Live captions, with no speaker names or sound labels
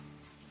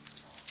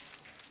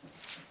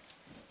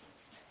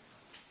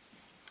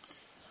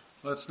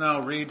Let's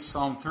now read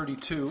Psalm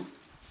 32.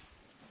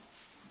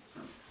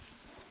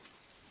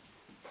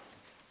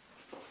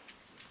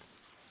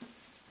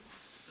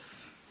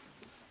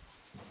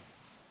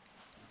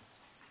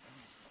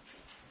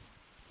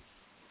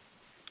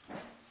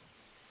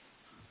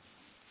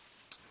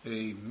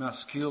 A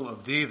maskil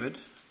of David.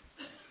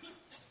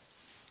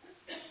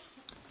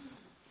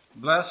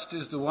 Blessed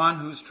is the one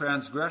whose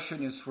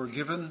transgression is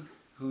forgiven,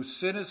 whose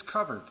sin is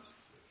covered.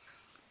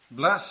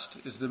 Blessed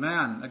is the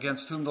man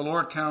against whom the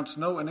Lord counts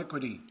no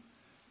iniquity,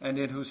 and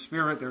in whose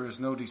spirit there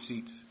is no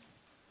deceit.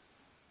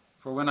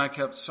 For when I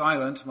kept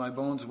silent, my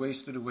bones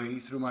wasted away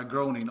through my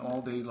groaning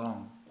all day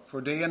long.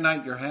 For day and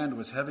night your hand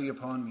was heavy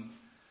upon me.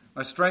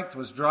 My strength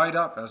was dried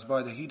up as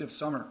by the heat of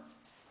summer.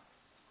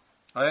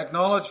 I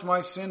acknowledged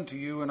my sin to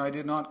you, and I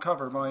did not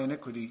cover my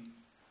iniquity.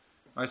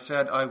 I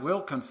said, I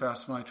will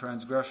confess my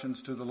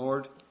transgressions to the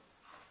Lord,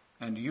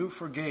 and you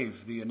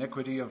forgave the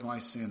iniquity of my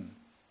sin.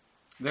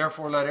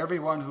 Therefore let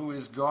everyone who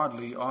is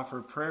godly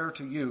offer prayer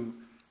to you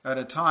at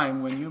a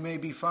time when you may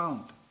be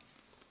found.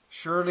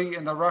 Surely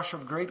in the rush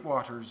of great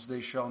waters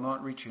they shall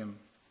not reach him.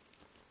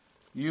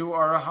 You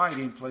are a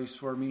hiding place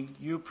for me.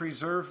 You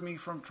preserve me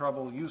from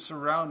trouble. You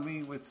surround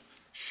me with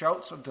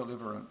shouts of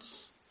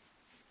deliverance.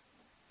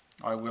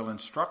 I will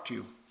instruct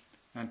you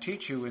and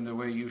teach you in the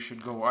way you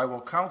should go. I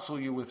will counsel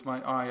you with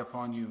my eye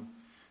upon you.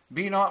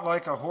 Be not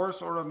like a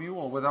horse or a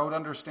mule without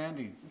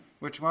understanding,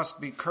 which must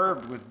be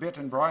curbed with bit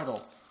and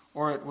bridle,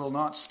 or it will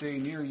not stay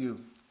near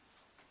you.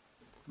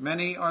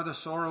 Many are the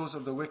sorrows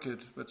of the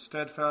wicked, but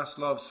steadfast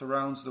love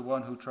surrounds the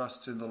one who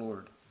trusts in the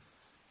Lord.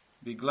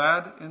 Be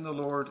glad in the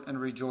Lord and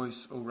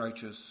rejoice, O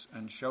righteous,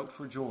 and shout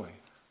for joy,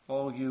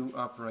 all you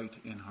upright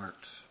in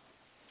heart.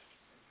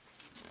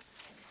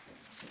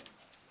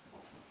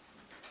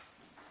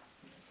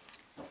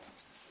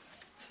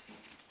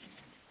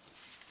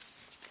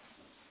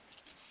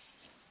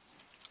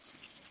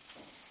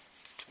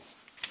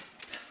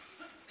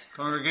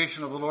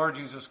 Congregation of the Lord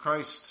Jesus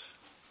Christ,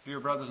 dear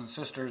brothers and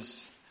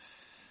sisters,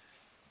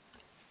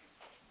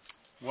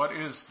 what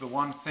is the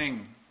one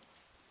thing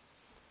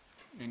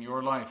in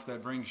your life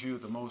that brings you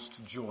the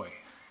most joy?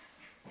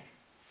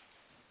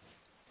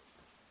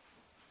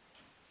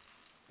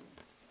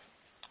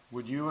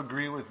 Would you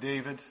agree with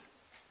David?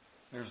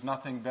 There's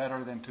nothing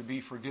better than to be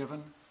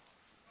forgiven.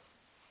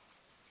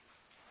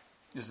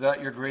 Is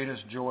that your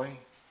greatest joy?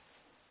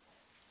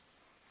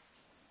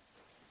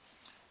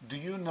 Do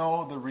you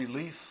know the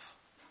relief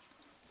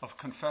of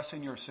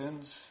confessing your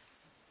sins?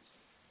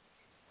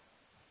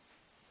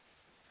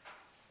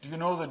 Do you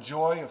know the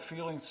joy of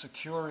feeling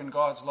secure in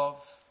God's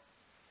love?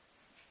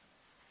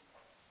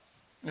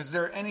 Is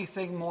there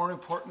anything more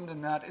important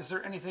than that? Is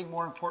there anything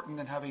more important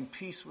than having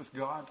peace with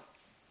God?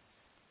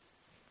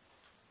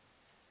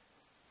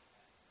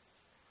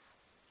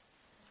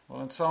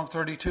 Well, in Psalm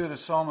 32, the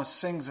psalmist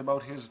sings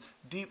about his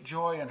deep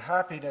joy and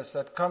happiness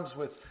that comes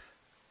with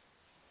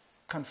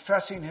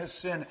confessing his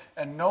sin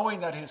and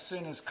knowing that his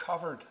sin is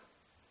covered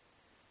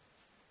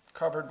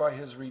by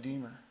his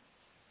Redeemer.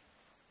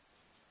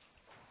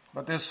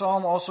 But this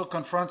psalm also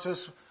confronts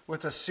us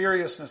with the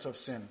seriousness of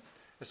sin,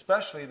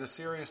 especially the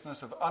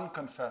seriousness of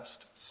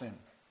unconfessed sin.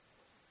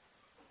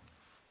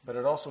 But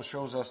it also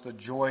shows us the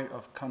joy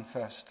of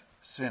confessed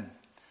sin.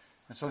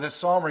 And so this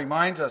psalm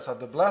reminds us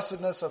of the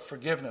blessedness of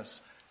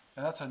forgiveness,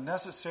 and that's a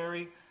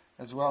necessary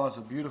as well as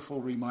a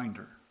beautiful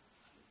reminder.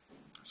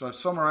 So I've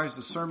summarized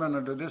the sermon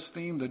under this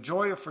theme. The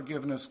joy of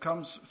forgiveness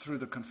comes through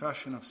the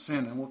confession of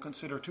sin, and we'll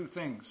consider two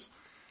things: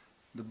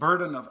 the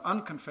burden of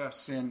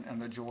unconfessed sin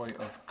and the joy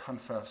of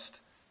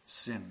confessed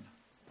sin.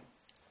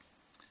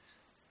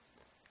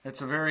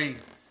 It's a very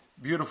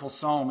beautiful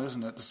psalm,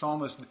 isn't it? The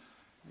psalmist,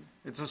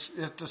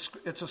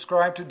 it's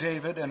ascribed to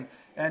David,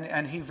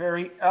 and he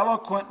very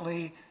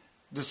eloquently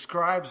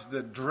describes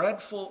the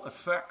dreadful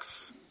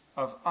effects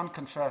of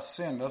unconfessed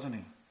sin, doesn't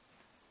he?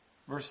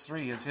 Verse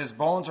 3, his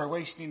bones are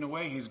wasting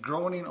away. He's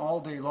groaning all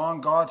day long.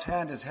 God's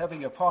hand is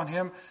heavy upon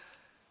him.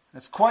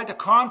 It's quite a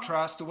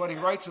contrast to what he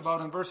writes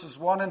about in verses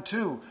 1 and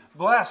 2.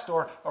 Blessed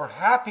or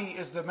happy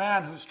is the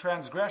man whose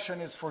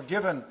transgression is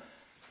forgiven,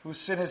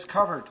 whose sin is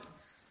covered.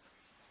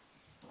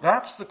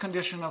 That's the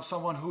condition of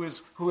someone who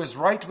is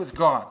right with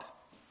God.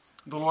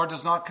 The Lord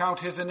does not count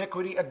his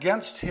iniquity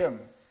against him.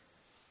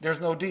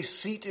 There's no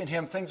deceit in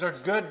him. Things are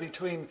good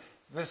between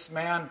this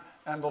man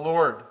and the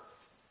Lord.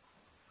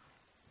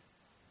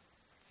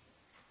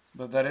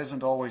 But that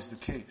isn't always the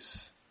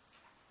case.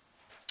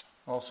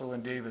 Also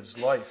in David's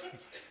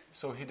life.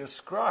 So he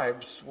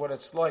describes what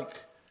it's like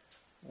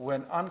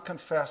when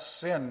unconfessed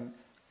sin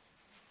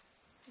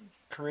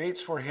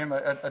creates for him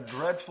a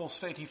dreadful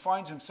state. He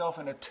finds himself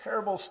in a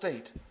terrible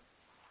state.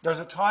 There's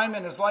a time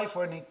in his life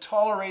when he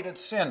tolerated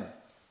sin.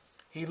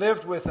 He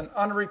lived with an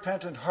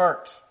unrepentant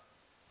heart.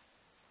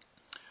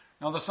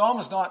 Now the psalm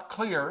is not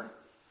clear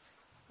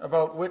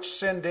about which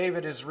sin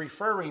David is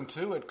referring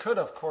to. It could,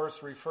 of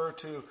course, refer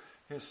to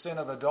his sin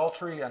of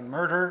adultery and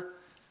murder,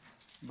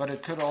 but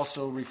it could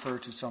also refer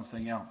to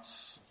something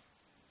else.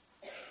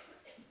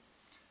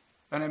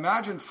 And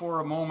imagine for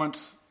a moment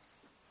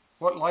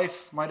what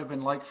life might have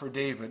been like for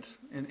David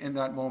in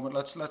that moment.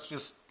 Let's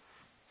just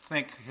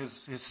think his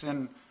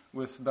sin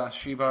with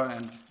Bathsheba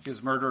and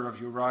his murder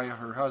of Uriah,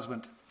 her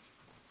husband.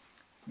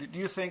 Do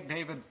you think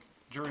David,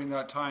 during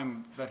that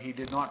time that he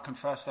did not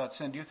confess that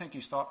sin, do you think he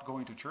stopped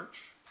going to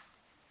church?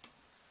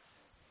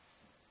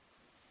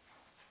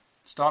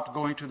 Stopped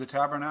going to the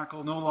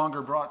tabernacle? No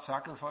longer brought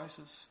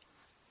sacrifices?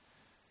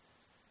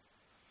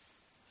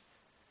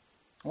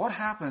 What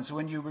happens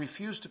when you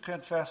refuse to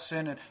confess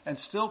sin and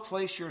still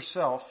place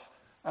yourself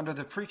under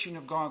the preaching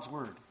of God's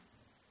word?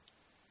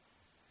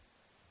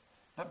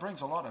 That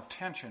brings a lot of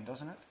tension,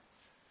 doesn't it?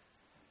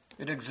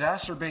 It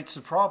exacerbates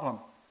the problem.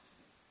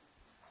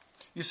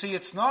 You see,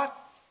 it's not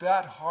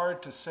that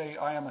hard to say,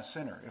 I am a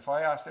sinner. If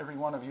I asked every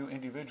one of you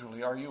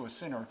individually, are you a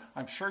sinner?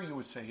 I'm sure you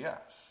would say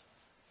yes.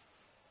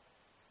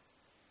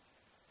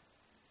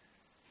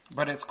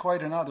 But it's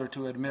quite another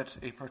to admit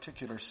a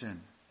particular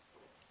sin.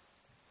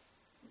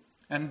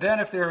 And then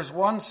if there is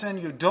one sin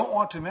you don't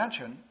want to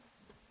mention,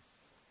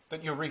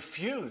 that you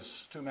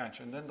refuse to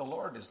mention, then the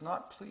Lord is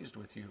not pleased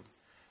with you.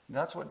 And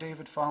that's what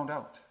David found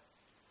out.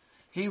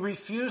 He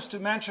refused to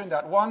mention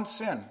that one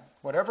sin,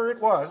 whatever it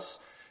was,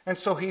 and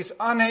so he's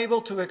unable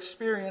to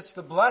experience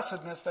the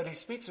blessedness that he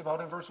speaks about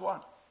in verse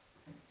 1.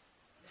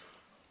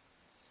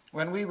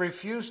 When we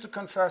refuse to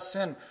confess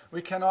sin,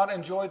 we cannot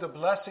enjoy the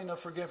blessing of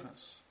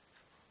forgiveness.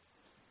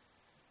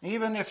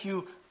 Even if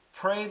you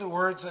pray the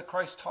words that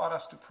Christ taught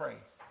us to pray.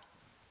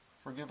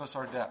 Forgive us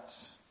our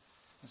debts,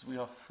 as we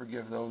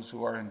forgive those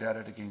who are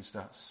indebted against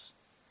us.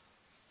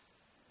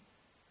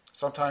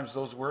 Sometimes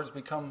those words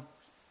become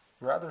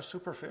rather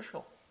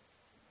superficial.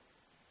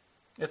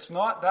 It's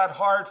not that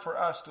hard for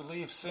us to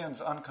leave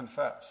sins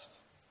unconfessed.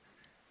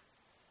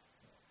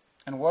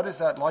 And what is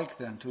that like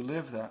then, to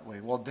live that way?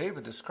 Well,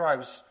 David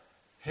describes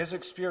his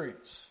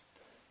experience.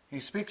 He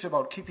speaks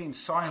about keeping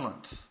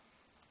silent.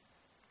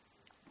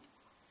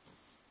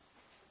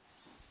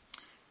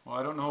 Well,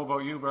 I don't know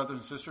about you, brothers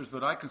and sisters,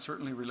 but I can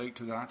certainly relate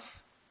to that.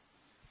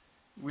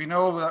 We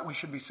know that we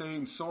should be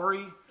saying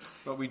sorry,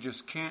 but we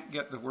just can't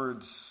get the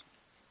words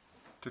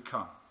to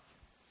come.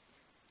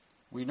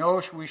 We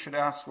know we should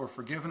ask for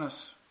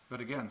forgiveness, but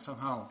again,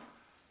 somehow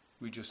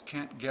we just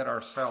can't get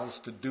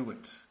ourselves to do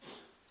it.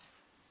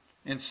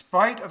 In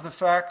spite of the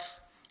fact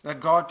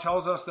that God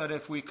tells us that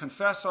if we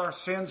confess our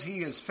sins, He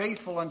is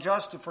faithful and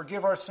just to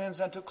forgive our sins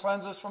and to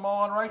cleanse us from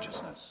all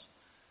unrighteousness.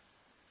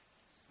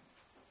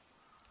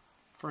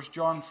 1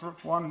 John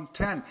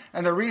 1:10.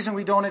 And the reason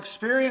we don't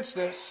experience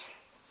this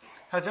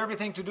has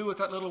everything to do with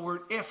that little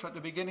word if at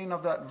the beginning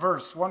of that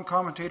verse. One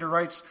commentator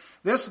writes,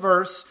 this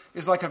verse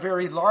is like a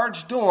very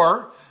large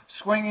door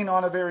swinging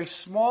on a very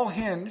small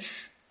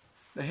hinge,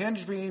 the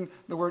hinge being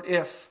the word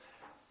if,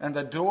 and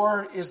the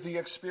door is the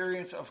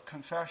experience of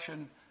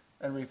confession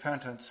and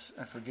repentance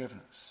and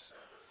forgiveness.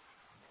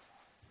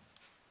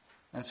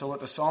 And so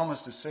what the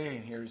psalmist is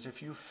saying here is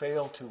if you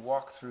fail to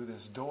walk through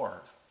this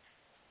door,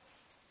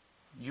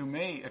 you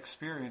may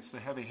experience the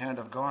heavy hand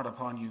of God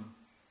upon you.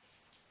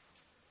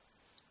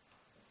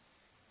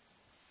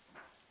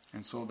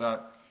 And so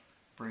that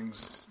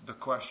brings the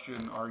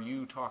question, are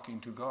you talking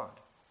to God?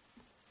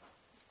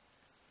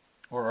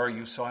 Or are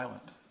you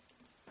silent?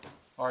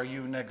 Are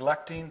you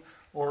neglecting,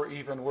 or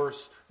even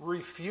worse,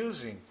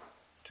 refusing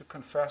to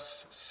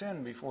confess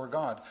sin before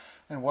God?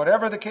 And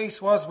whatever the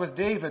case was with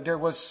David, there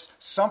was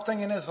something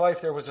in his life,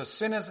 there was a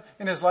sin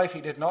in his life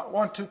he did not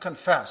want to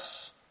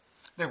confess.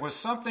 There was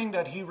something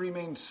that he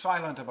remained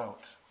silent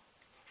about.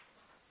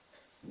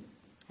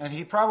 And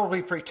he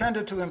probably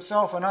pretended to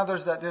himself and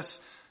others that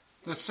this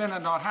sin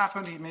had not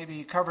happened. Maybe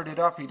he covered it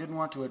up. He didn't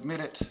want to admit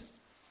it.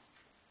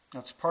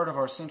 That's part of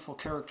our sinful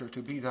character,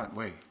 to be that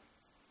way.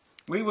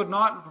 We would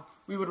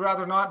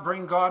rather not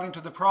bring God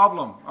into the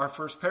problem. Our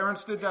first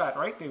parents did that,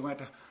 right? They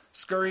went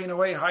scurrying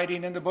away,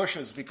 hiding in the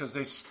bushes because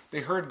they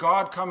heard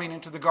God coming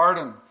into the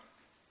garden.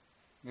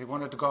 They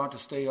wanted God to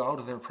stay out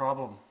of their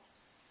problem.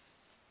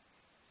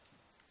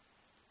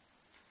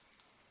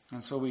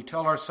 And so we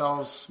tell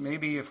ourselves,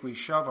 maybe if we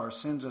shove our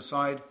sins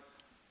aside,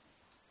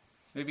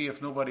 maybe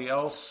if nobody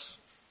else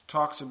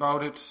talks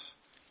about it,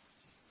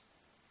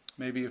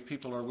 maybe if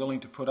people are willing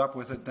to put up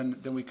with it,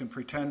 then we can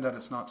pretend that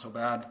it's not so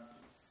bad.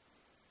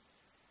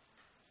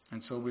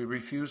 And so we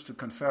refuse to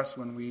confess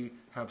when we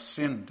have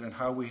sinned and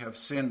how we have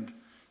sinned.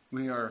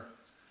 We are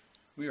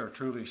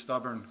truly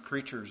stubborn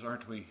creatures,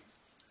 aren't we?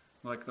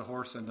 Like the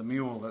horse and the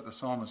mule that the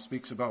psalmist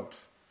speaks about.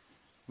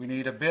 We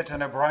need a bit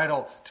and a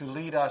bridle to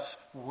lead us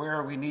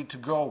where we need to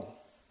go.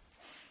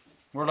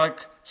 We're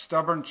like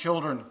stubborn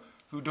children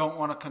who don't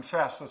want to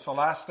confess. That's the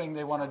last thing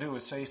they want to do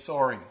is say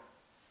sorry.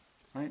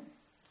 Right?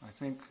 I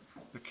think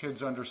the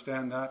kids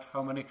understand that.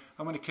 How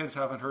many kids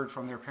haven't heard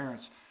from their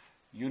parents?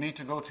 You need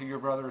to go to your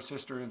brother or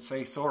sister and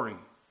say sorry.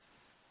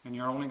 And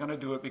you're only going to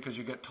do it because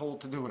you get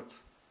told to do it.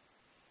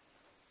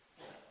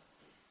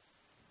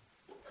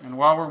 And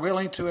while we're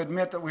willing to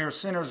admit that we are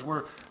sinners,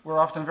 we're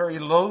often very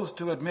loath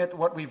to admit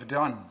what we've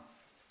done.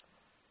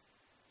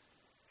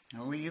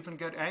 And we even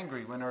get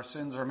angry when our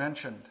sins are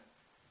mentioned.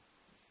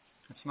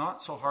 It's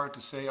not so hard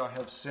to say I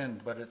have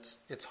sinned, but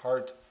it's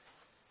hard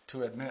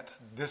to admit,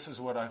 this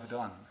is what I've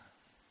done.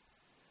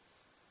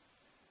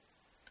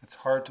 It's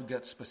hard to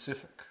get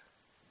specific.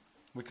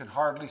 We can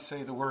hardly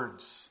say the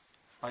words,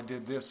 I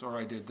did this or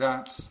I did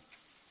that.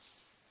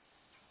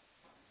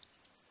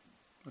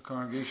 The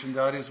congregation,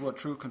 that is what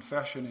true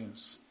confession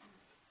is.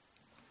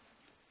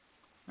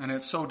 And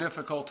it's so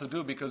difficult to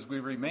do because we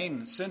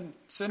remain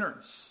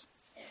sinners.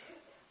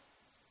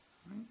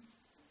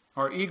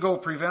 Our ego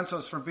prevents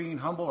us from being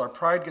humble. Our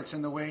pride gets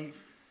in the way.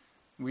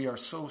 We are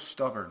so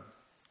stubborn.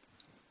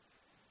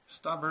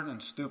 Stubborn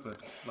and stupid,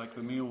 like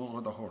the mule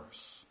or the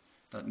horse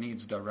that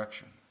needs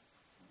direction.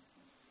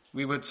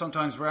 We would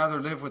sometimes rather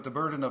live with the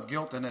burden of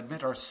guilt than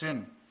admit our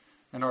sin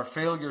and our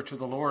failure to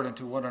the Lord and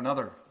to one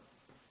another.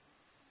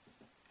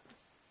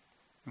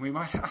 And we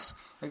might ask,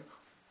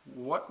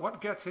 what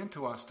gets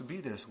into us to be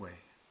this way?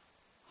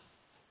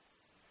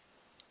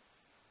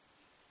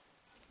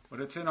 But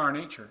it's in our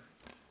nature.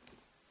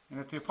 And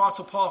if the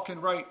Apostle Paul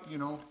can write,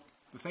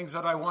 the things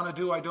that I want to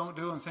do, I don't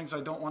do, and things I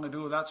don't want to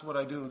do, that's what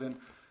I do, then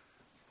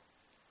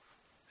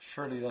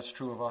surely that's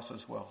true of us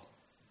as well.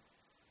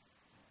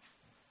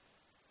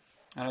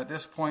 And at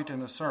this point in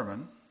the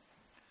sermon,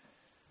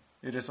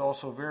 it is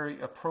also very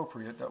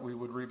appropriate that we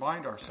would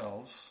remind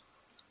ourselves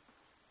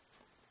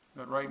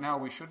that right now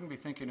we shouldn't be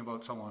thinking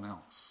about someone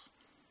else.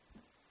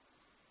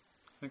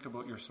 Think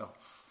about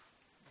yourself.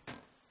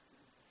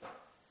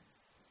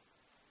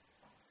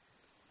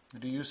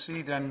 Do you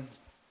see then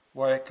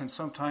why it can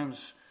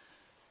sometimes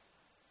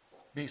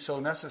be so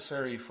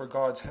necessary for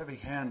God's heavy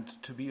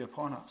hand to be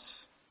upon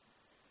us?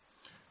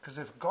 Because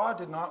if God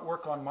did not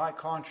work on my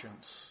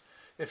conscience,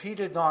 if he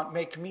did not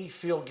make me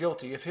feel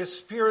guilty, if his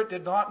Spirit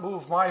did not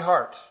move my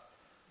heart,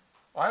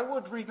 I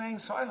would remain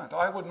silent.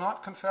 I would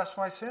not confess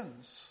my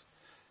sins.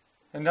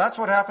 And that's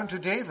what happened to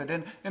David.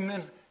 And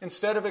then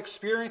instead of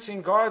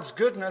experiencing God's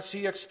goodness,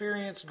 he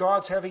experienced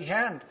God's heavy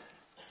hand.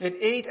 It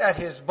ate at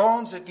his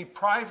bones. It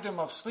deprived him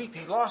of sleep.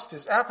 He lost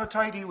his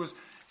appetite. He was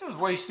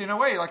wasting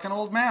away like an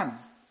old man.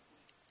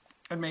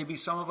 And maybe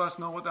some of us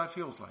know what that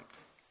feels like.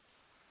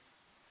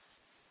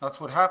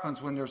 That's what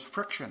happens when there's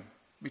friction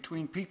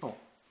between people.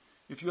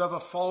 If you have a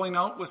falling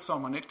out with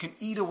someone, it can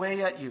eat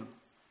away at you.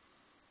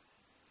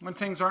 When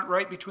things aren't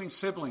right between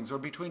siblings or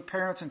between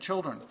parents and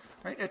children,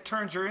 right? It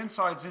turns your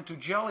insides into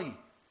jelly.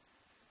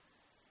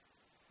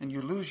 And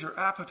you lose your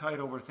appetite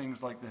over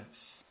things like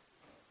this.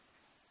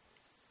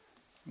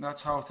 And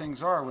that's how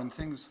things are when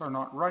things are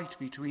not right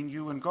between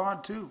you and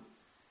God too.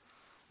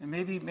 And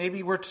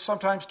maybe we're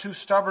sometimes too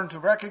stubborn to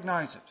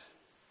recognize it.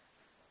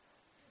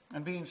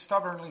 And being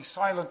stubbornly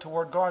silent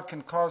toward God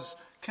can cause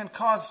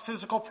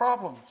physical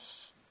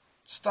problems.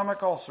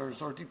 Stomach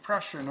ulcers or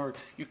depression, or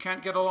you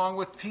can't get along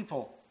with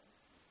people.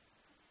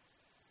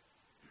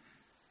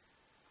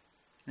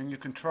 And you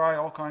can try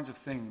all kinds of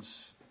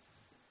things.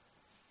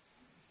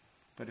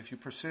 But if you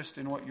persist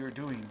in what you're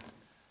doing,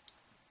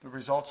 the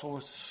results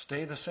will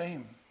stay the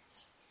same.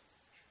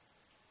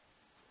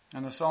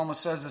 And the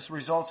psalmist says this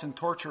results in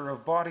torture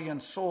of body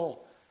and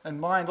soul and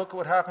mind. Look at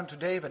what happened to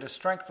David. His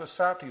strength was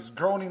sapped. He was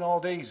groaning all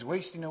day. He's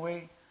wasting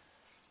away.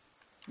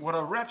 What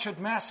a wretched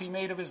mess he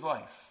made of his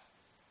life.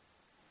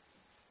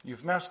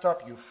 You've messed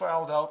up, you've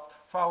fouled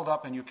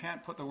up, and you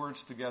can't put the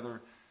words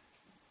together.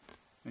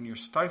 And you're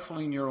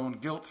stifling your own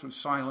guilt through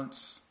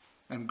silence.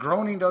 And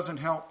groaning doesn't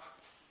help.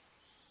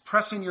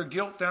 Pressing your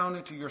guilt down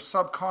into your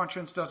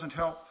subconscious doesn't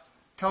help.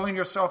 Telling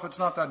yourself it's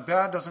not that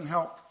bad doesn't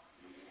help.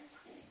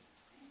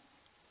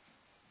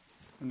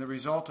 And the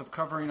result of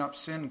covering up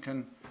sin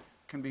can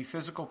be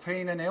physical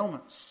pain and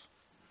ailments.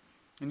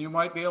 And you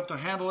might be able to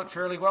handle it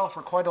fairly well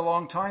for quite a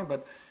long time,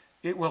 but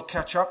it will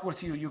catch up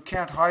with you. You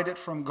can't hide it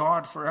from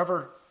God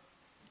forever.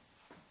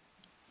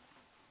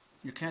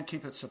 You can't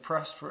keep it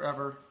suppressed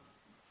forever.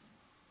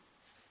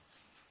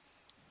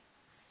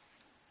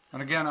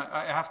 And again,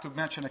 I have to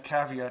mention a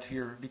caveat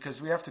here, because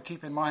we have to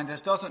keep in mind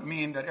this doesn't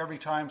mean that every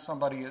time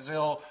somebody is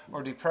ill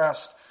or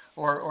depressed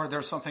or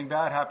there's something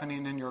bad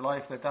happening in your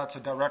life that's a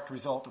direct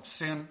result of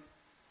sin.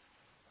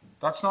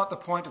 That's not the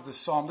point of this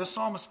psalm. This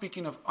psalm is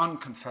speaking of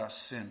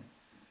unconfessed sin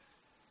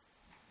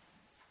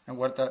and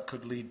what that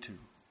could lead to.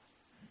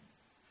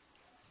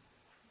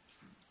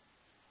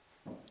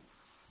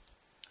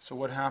 So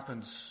what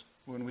happens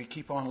when we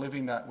keep on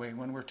living that way,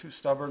 when we're too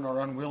stubborn or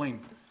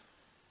unwilling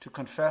to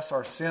confess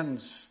our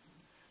sins?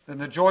 Then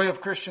the joy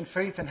of Christian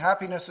faith and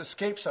happiness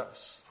escapes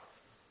us.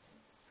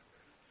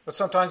 But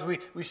sometimes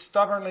we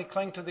stubbornly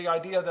cling to the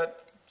idea that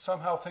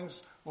somehow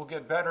things will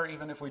get better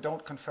even if we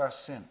don't confess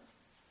sin.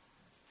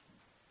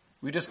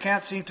 We just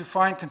can't seem to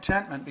find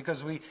contentment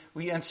because we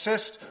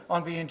insist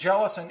on being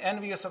jealous and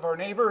envious of our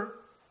neighbor.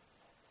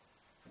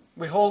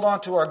 We hold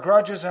on to our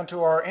grudges and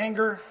to our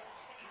anger,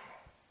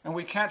 and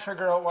we can't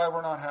figure out why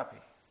we're not happy.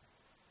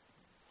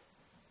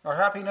 Our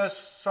happiness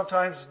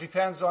sometimes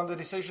depends on the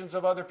decisions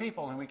of other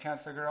people, and we can't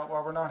figure out why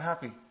we're not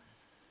happy.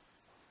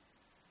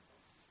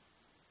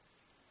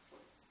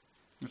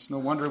 It's no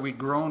wonder we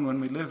groan when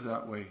we live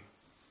that way.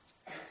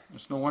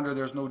 It's no wonder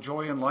there's no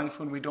joy in life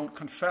when we don't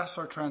confess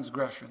our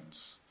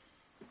transgressions.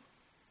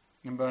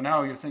 And by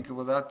now you're thinking,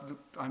 well,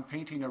 I'm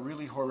painting a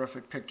really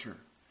horrific picture.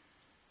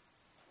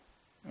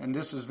 And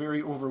this is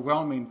very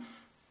overwhelming.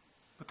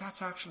 But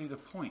that's actually the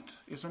point,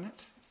 isn't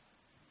it?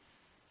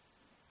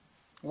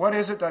 What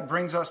is it that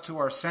brings us to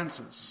our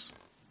senses?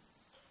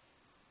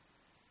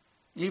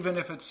 Even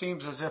if it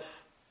seems as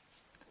if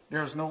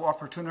there's no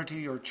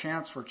opportunity or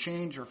chance for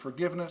change or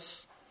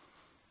forgiveness.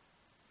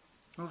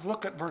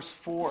 Look at verse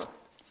 4.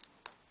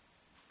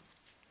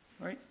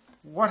 Right?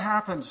 What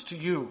happens to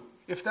you?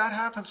 If that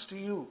happens to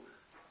you,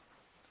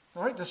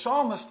 right? The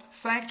psalmist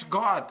thanked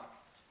God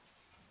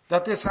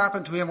that this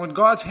happened to him when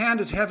God's hand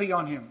is heavy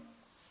on him.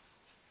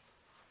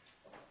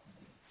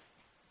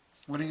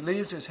 When he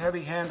leaves his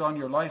heavy hand on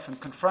your life and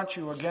confronts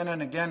you again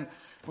and again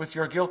with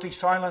your guilty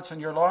silence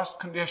and your lost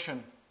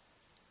condition,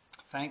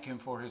 thank him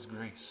for his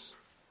grace.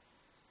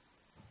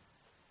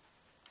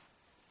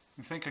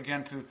 And think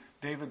again to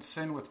David's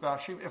sin with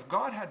Bathsheba. If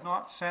God had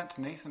not sent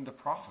Nathan the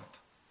prophet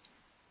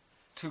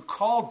to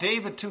call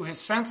David to his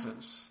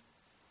senses,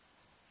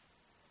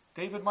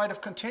 David might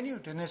have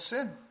continued in his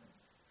sin.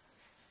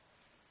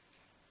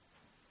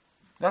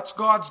 That's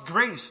God's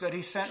grace that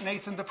he sent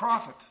Nathan the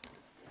prophet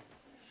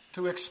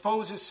to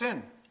expose his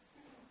sin.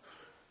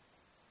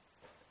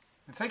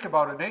 And think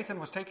about it. Nathan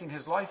was taking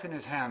his life in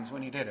his hands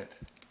when he did it.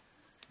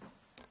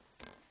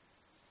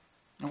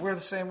 And we're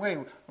the same way,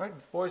 right?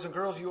 Boys and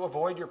girls, you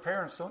avoid your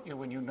parents, don't you,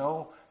 when you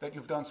know that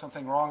you've done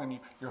something wrong and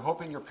you're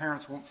hoping your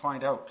parents won't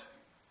find out.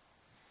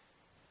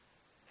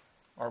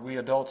 Are we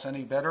adults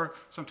any better?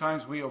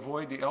 Sometimes we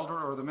avoid the elder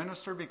or the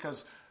minister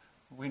because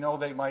we know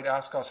they might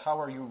ask us, how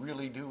are you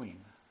really doing?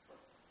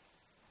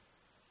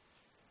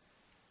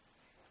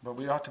 But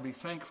we ought to be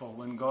thankful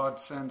when God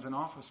sends an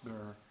office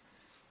bearer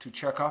to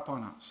check up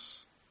on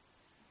us.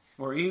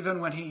 Or even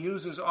when he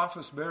uses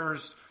office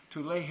bearers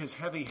to lay his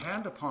heavy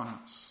hand upon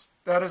us.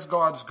 That is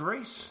God's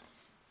grace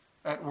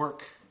at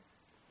work,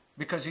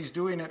 because he's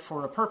doing it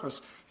for a purpose.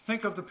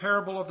 Think of the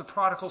parable of the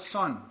prodigal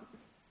son.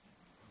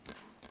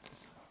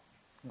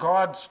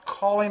 God's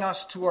calling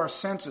us to our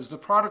senses. The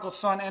prodigal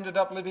son ended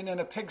up living in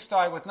a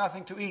pigsty with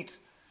nothing to eat.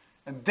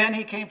 And then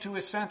he came to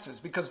his senses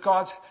because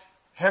God's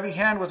heavy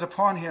hand was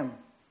upon him.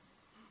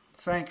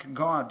 Thank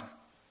God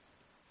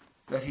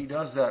that he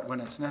does that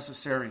when it's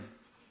necessary.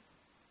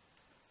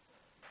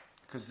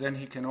 Because then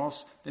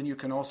you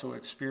can also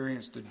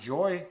experience the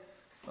joy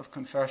of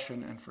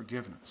confession and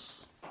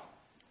forgiveness.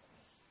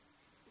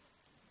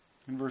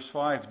 In verse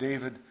 5,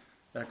 David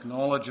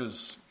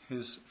acknowledges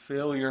his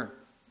failure.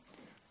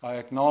 I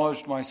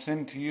acknowledged my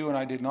sin to you, and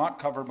I did not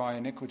cover my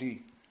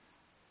iniquity.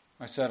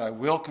 I said, I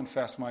will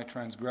confess my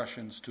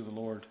transgressions to the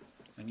Lord,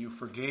 and you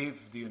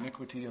forgave the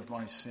iniquity of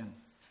my sin.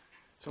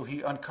 So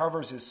he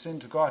uncovers his sin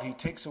to God. He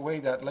takes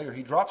away that layer.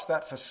 He drops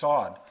that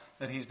facade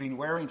that he's been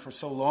wearing for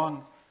so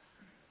long,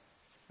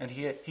 and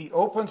he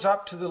opens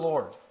up to the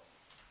Lord.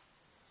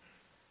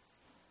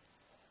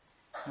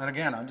 And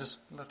again,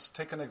 let's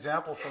take an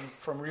example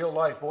from real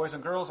life. Boys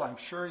and girls, I'm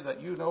sure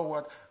that you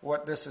know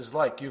what this is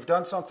like. You've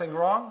done something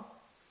wrong,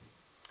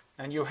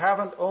 and you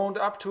haven't owned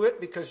up to it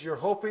because you're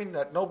hoping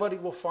that nobody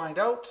will find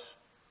out.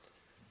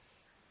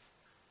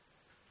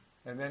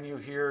 And then you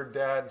hear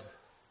Dad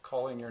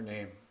calling your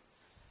name.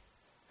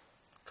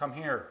 Come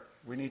here,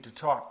 we need to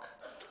talk.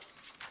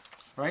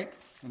 Right?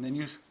 And then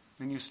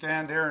you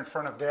stand there in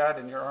front of Dad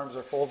and your arms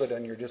are folded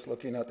and you're just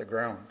looking at the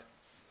ground.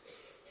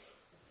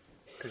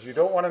 Because you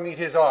don't want to meet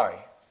his eye.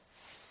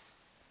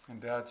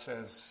 And Dad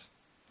says,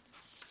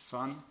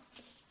 son,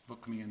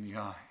 look me in the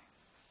eye.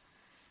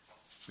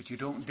 But you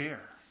don't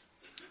dare.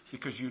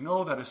 Because you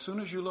know that as soon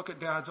as you look at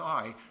Dad's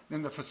eye,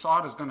 then the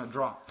facade is going to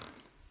drop.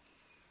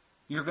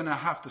 You're going to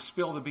have to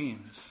spill the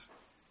beans.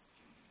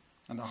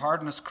 And the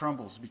hardness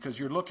crumbles because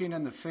you're looking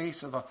in the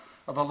face of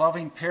a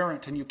loving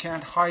parent and you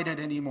can't hide it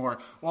anymore.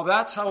 Well,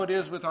 that's how it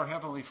is with our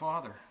Heavenly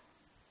Father.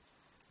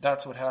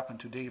 That's what happened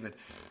to David.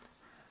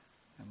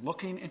 And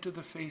looking into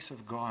the face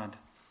of God,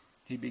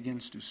 he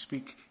begins to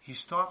speak. He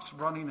stops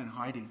running and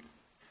hiding.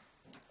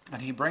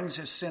 And he brings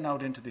his sin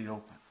out into the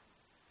open.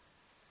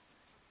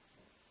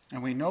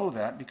 And we know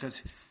that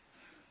because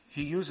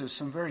he uses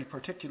some very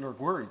particular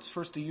words.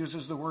 First, he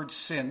uses the word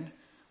sin,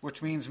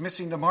 which means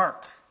missing the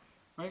mark.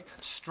 Right?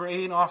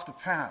 Straying off the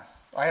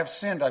path. I have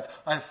sinned.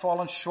 I've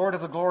fallen short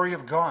of the glory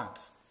of God.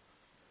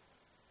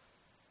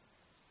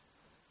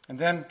 And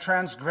then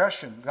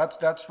transgression.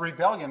 That's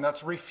rebellion.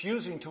 That's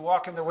refusing to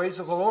walk in the ways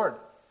of the Lord.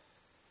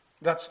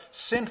 That's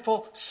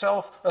sinful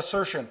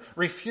self-assertion.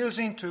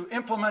 Refusing to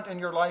implement in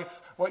your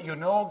life what you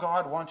know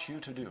God wants you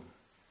to do.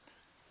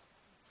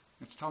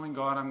 It's telling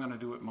God, I'm going to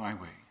do it my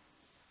way.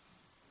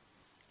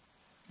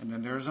 And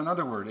then there's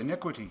another word,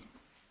 iniquity.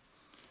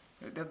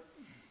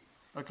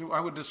 I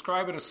would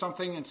describe it as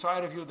something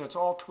inside of you that's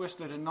all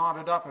twisted and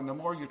knotted up, and the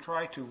more you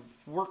try to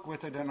work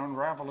with it and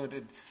unravel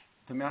it,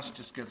 the mess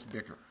just gets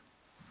bigger.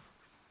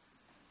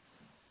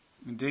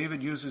 And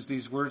David uses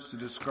these words to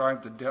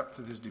describe the depth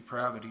of his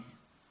depravity.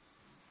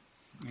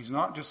 He's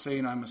not just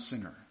saying I'm a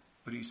sinner,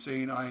 but he's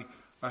saying I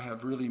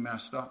have really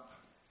messed up.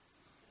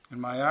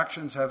 And my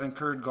actions have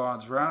incurred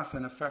God's wrath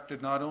and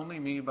affected not only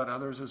me, but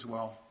others as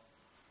well.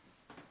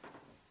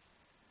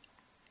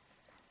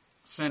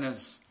 Sin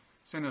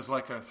Sin is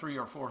like a 3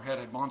 or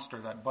 4-headed monster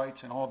that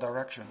bites in all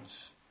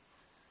directions.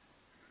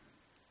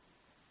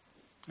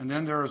 And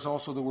then there is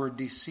also the word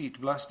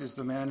deceit. Blessed is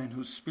the man in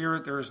whose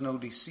spirit there is no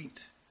deceit.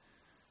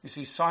 You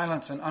see,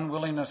 silence and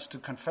unwillingness to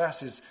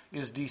confess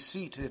is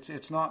deceit.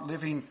 It's not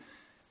living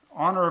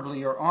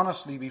honorably or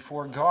honestly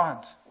before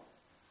God.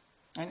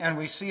 And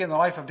we see in the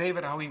life of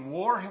David how he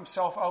wore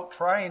himself out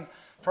trying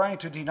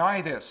to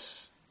deny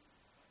this.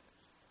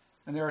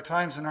 And there are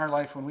times in our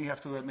life when we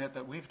have to admit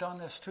that we've done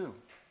this too.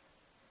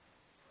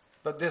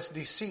 But this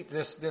deceit,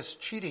 this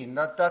cheating,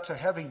 that's a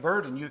heavy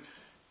burden.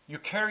 You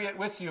carry it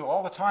with you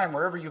all the time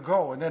wherever you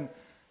go. And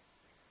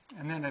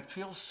then it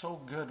feels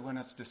so good when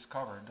it's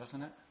discovered,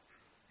 doesn't it?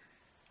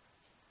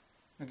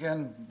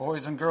 Again,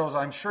 boys and girls,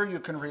 I'm sure you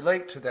can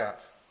relate to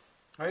that.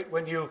 Right?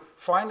 When you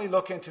finally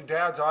look into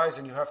Dad's eyes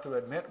and you have to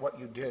admit what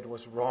you did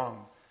was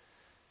wrong,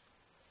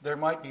 there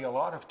might be a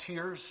lot of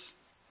tears.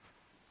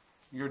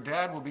 Your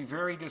dad will be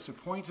very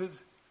disappointed,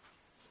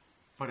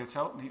 but it's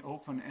out in the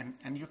open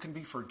and you can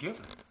be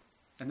forgiven.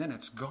 And then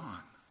it's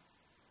gone.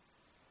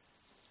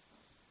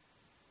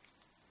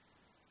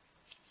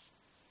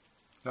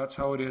 That's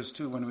how it is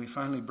too when we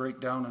finally break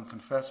down and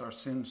confess our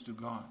sins to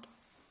God.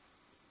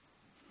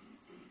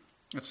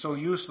 It's so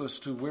useless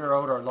to wear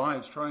out our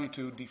lives trying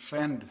to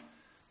defend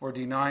or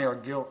deny our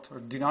guilt.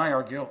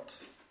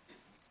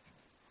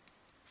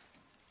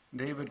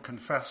 David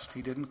confessed.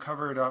 He didn't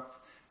cover it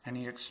up, and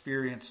he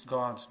experienced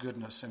God's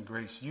goodness and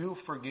grace. You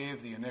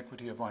forgave the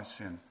iniquity of my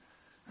sin.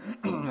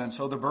 And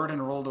so the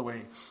burden rolled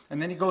away. And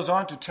then he goes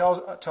on to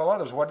tell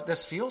others what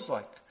this feels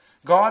like.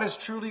 God is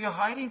truly a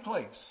hiding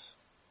place.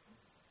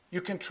 You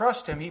can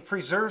trust him. He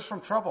preserves from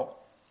trouble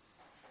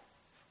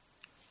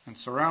and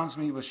surrounds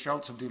me with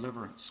shouts of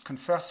deliverance.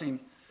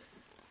 Confessing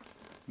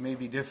may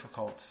be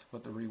difficult,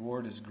 but the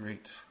reward is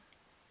great.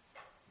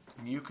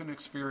 And you can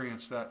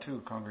experience that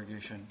too,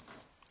 congregation,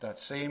 that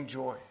same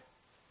joy.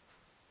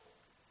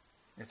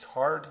 It's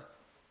hard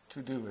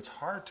to do. It's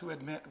hard to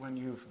admit when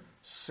you've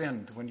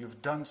sinned, when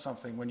you've done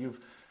something, when you've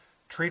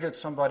treated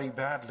somebody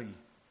badly.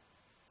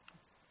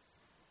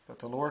 But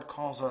the Lord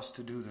calls us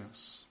to do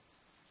this.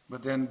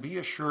 But then be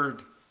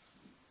assured,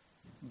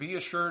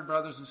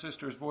 brothers and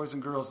sisters, boys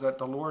and girls, that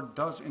the Lord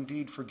does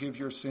indeed forgive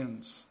your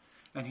sins.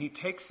 And he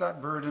takes that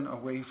burden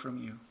away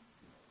from you.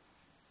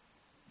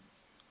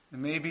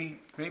 And maybe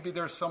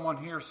there's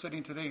someone here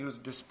sitting today who's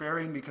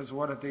despairing because of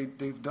what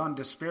they've done,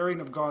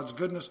 despairing of God's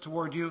goodness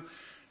toward you.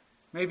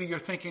 Maybe you're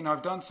thinking,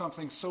 I've done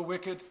something so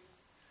wicked,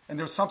 and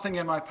there's something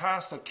in my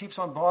past that keeps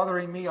on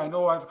bothering me. I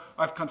know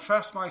I've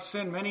confessed my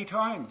sin many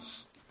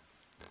times,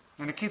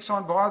 and it keeps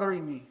on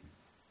bothering me.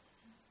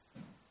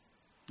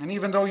 And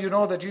even though you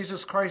know that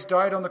Jesus Christ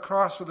died on the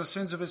cross for the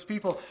sins of his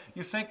people,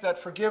 you think that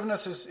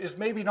forgiveness is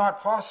maybe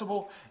not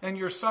possible, and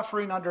you're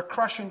suffering under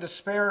crushing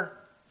despair.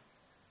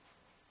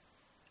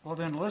 Well,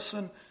 then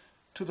listen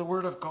to the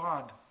word of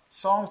God.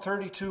 Psalm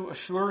 32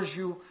 assures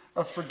you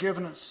of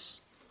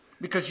forgiveness,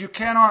 because you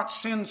cannot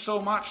sin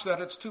so much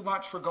that it's too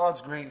much for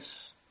God's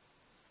grace.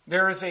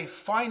 There is a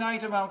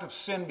finite amount of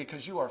sin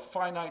because you are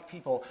finite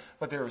people,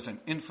 but there is an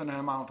infinite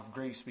amount of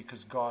grace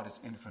because God is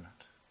infinite.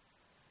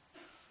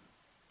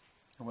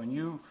 And when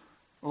you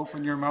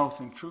open your mouth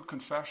in true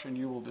confession,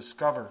 you will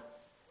discover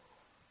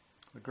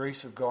the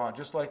grace of God.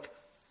 Just like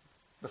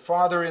the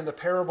Father in the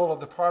parable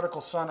of the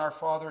prodigal son, our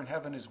Father in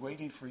heaven is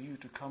waiting for you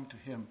to come to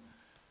him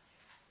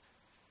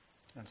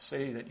and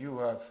say that you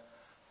have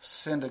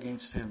sinned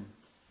against him.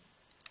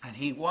 And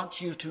he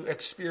wants you to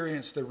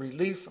experience the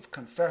relief of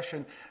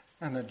confession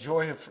and the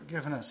joy of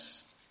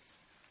forgiveness.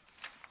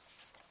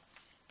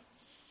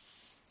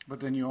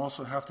 But then you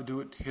also have to do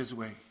it his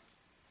way.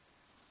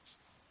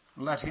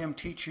 Let him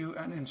teach you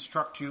and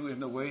instruct you in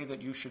the way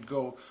that you should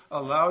go.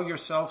 Allow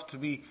yourself to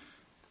be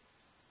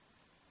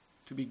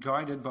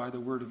guided by the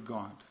word of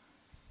God.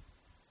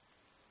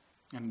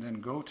 And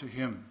then go to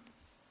him.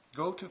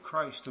 Go to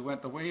Christ who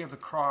went the way of the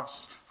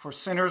cross for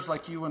sinners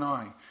like you and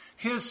I.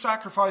 His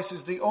sacrifice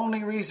is the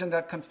only reason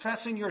that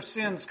confessing your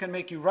sins can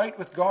make you right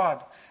with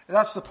God. And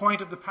that's the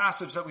point of the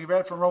passage that we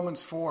read from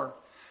Romans 4.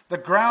 The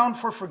ground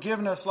for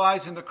forgiveness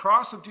lies in the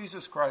cross of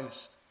Jesus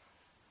Christ.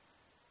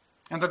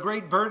 And the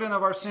great burden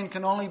of our sin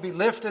can only be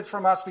lifted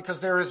from us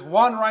because there is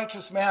one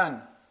righteous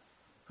man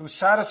who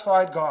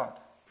satisfied God.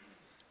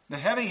 The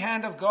heavy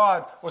hand of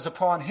God was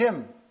upon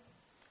him.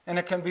 And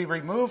it can be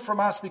removed from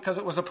us because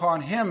it was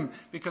upon him,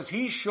 because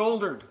he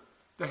shouldered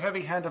the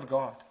heavy hand of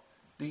God,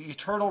 the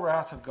eternal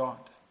wrath of God.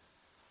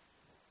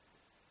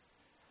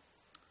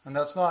 And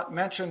that's not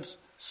mentioned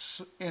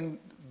in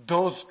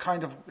those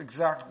kind of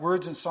exact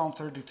words in Psalm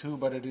 32,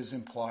 but it is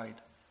implied.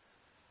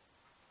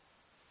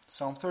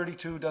 Psalm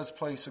 32 does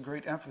place a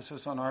great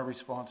emphasis on our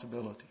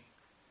responsibility.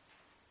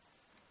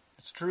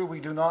 It's true we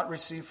do not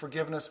receive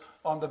forgiveness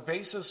on the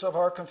basis of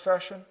our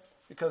confession,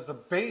 because the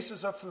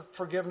basis of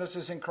forgiveness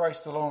is in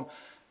Christ alone.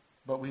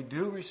 But we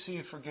do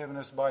receive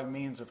forgiveness by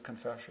means of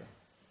confession.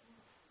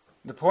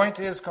 The point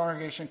is,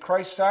 congregation,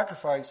 Christ's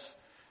sacrifice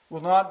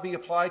will not be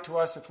applied to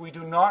us if we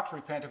do not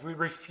repent, if we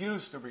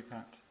refuse to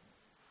repent.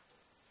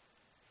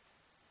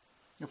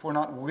 If we're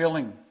not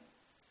willing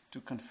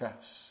to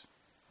confess.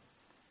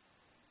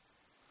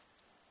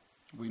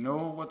 We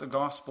know what the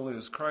gospel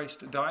is.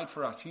 Christ died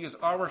for us. He is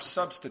our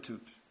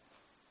substitute.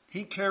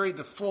 He carried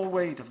the full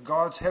weight of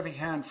God's heavy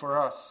hand for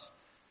us.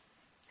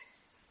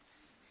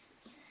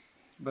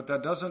 But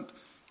that doesn't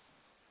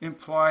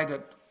imply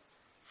that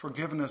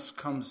forgiveness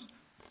comes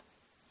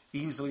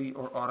easily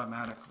or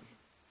automatically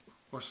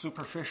or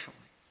superficially.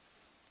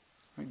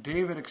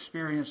 David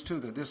experienced too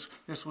that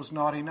this was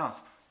not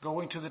enough.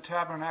 Going to the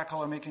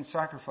tabernacle and making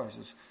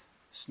sacrifices,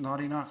 it's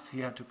not enough. He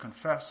had to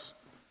confess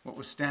what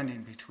was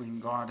standing between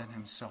God and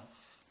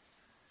himself.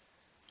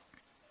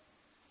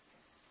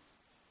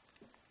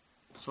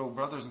 So,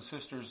 brothers and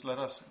sisters, let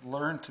us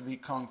learn to be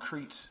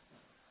concrete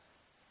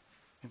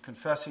in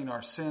confessing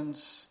our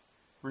sins,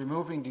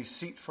 removing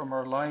deceit from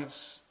our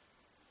lives.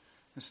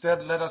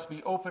 Instead, let us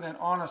be open and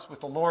honest with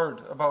the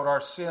Lord about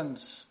our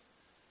sins.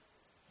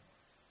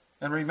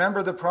 And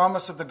remember the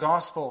promise of the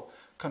gospel.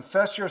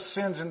 Confess your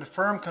sins in the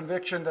firm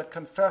conviction that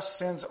confessed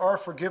sins are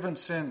forgiven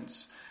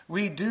sins.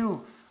 We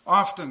do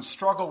often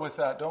struggle with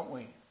that, don't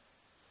we?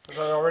 As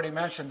I already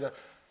mentioned,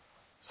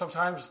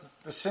 sometimes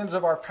the sins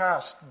of our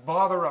past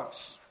bother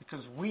us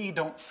because we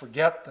don't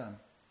forget them.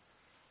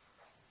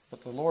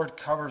 But the Lord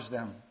covers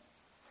them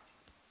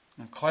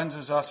and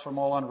cleanses us from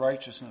all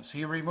unrighteousness.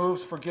 He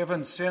removes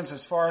forgiven sins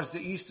as far as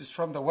the east is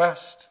from the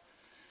west.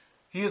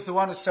 He is the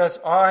one who says,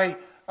 I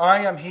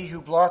am he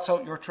who blots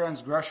out your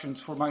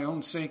transgressions for my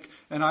own sake,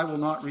 and I will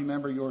not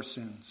remember your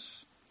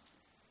sins.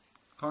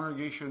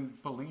 Congregation,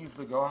 believe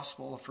the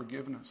gospel of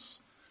forgiveness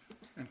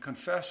and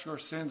confess your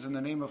sins in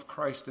the name of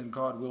Christ, and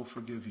God will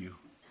forgive you.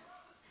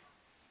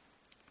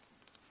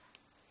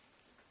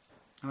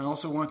 And I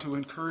also want to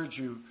encourage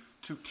you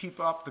to keep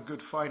up the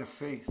good fight of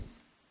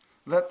faith.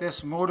 Let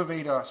this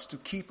motivate us to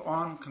keep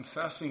on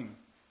confessing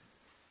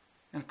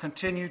and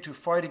continue to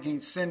fight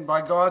against sin.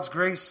 By God's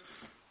grace,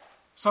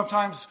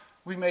 sometimes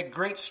we make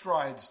great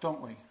strides,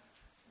 don't we?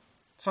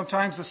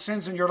 Sometimes the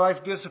sins in your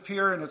life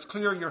disappear and it's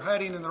clear you're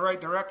heading in the right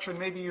direction.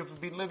 Maybe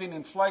you've been living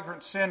in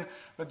flagrant sin,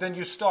 but then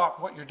you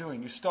stop what you're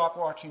doing. You stop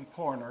watching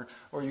porn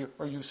or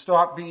you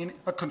stop being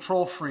a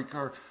control freak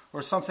or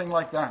something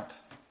like that.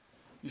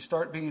 You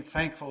start being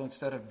thankful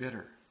instead of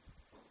bitter.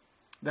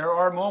 There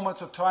are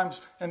moments of times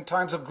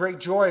of great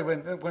joy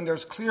when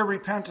there's clear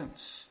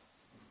repentance.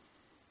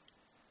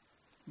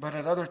 But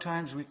at other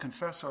times we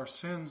confess our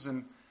sins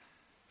and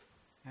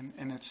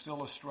it's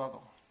still a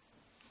struggle.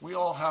 We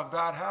all have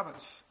bad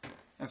habits.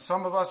 And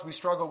some of us, we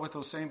struggle with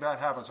those same bad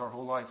habits our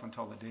whole life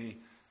until the day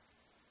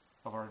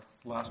of our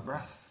last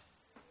breath.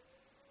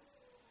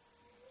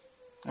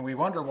 And we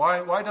wonder,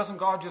 why doesn't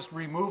God just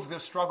remove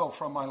this struggle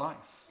from my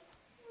life?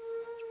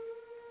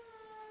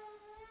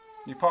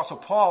 The Apostle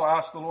Paul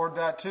asked the Lord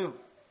that too.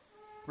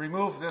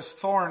 Remove this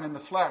thorn in the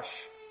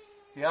flesh.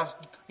 He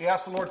asked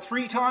the Lord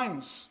 3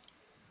 times.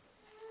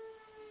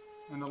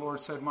 And the Lord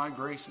said, my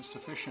grace is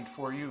sufficient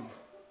for you.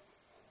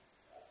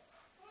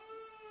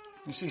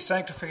 You see,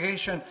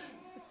 sanctification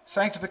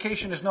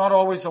is not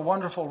always a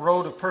wonderful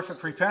road of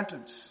perfect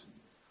repentance.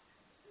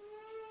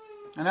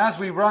 And as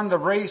we run the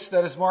race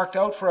that is marked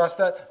out for us,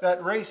 that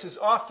race is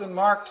often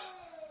marked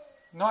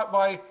not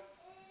by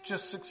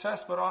just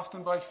success, but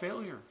often by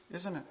failure,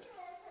 isn't it?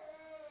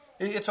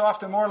 It's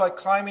often more like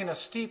climbing a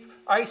steep,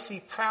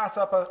 icy path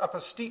up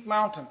a steep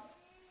mountain.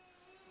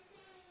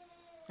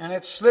 And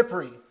it's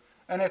slippery,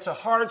 and it's a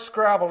hard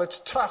scrabble, it's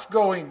tough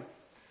going.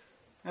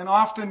 And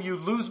often you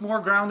lose more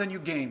ground than you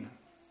gain.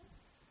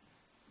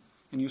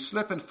 And you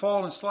slip and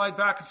fall and slide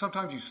back, and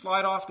sometimes you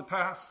slide off the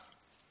path.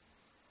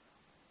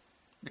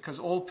 Because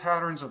old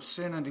patterns of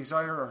sin and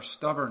desire are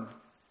stubborn.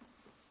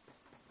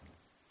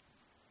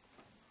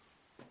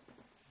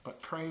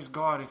 But praise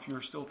God if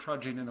you're still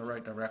trudging in the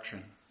right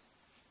direction.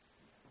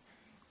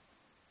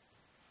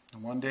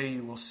 And one day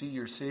you will see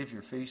your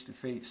Savior face to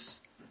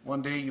face.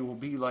 One day you will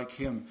be like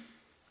Him.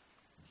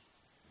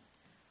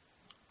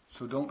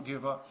 So don't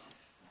give up.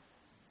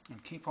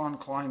 And keep on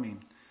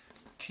climbing.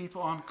 Keep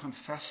on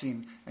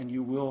confessing, and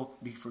you will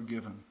be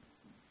forgiven.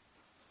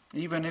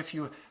 Even if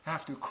you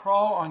have to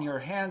crawl on your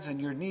hands and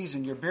your knees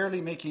and you're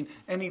barely making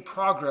any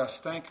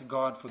progress, thank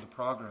God for the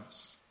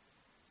progress.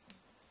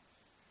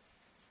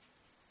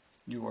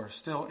 You are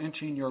still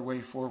inching your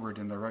way forward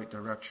in the right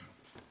direction.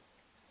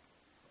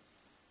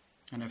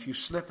 And if you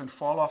slip and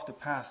fall off the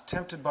path,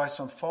 tempted by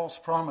some false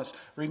promise,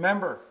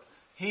 remember,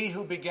 He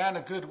who began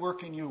a good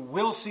work in you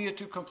will see it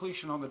to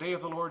completion on the day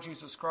of the Lord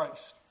Jesus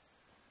Christ.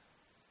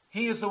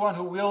 He is the one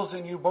who wills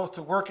in you both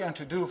to work and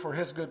to do for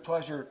His good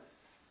pleasure.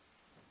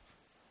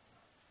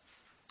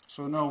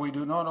 So no, we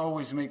do not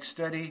always make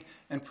steady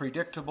and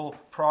predictable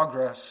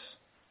progress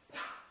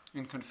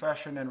in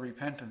confession and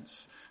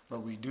repentance,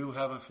 but we do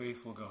have a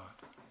faithful God.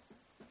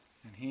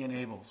 And He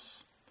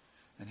enables.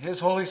 And His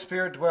Holy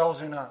Spirit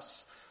dwells in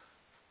us.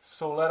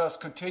 So let us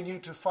continue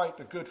to fight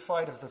the good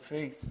fight of the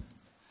faith.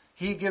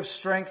 He gives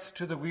strength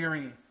to the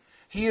weary.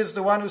 He is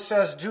the one who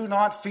says, do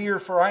not fear,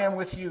 for I am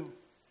with you.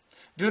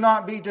 Do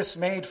not be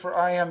dismayed, for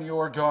I am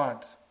your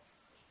God.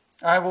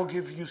 I will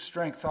give you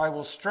strength. I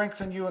will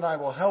strengthen you and I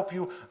will help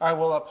you. I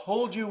will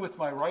uphold you with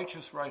my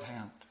righteous right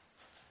hand.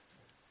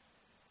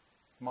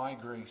 My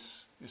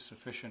grace is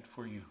sufficient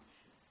for you.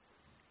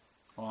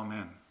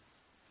 Amen.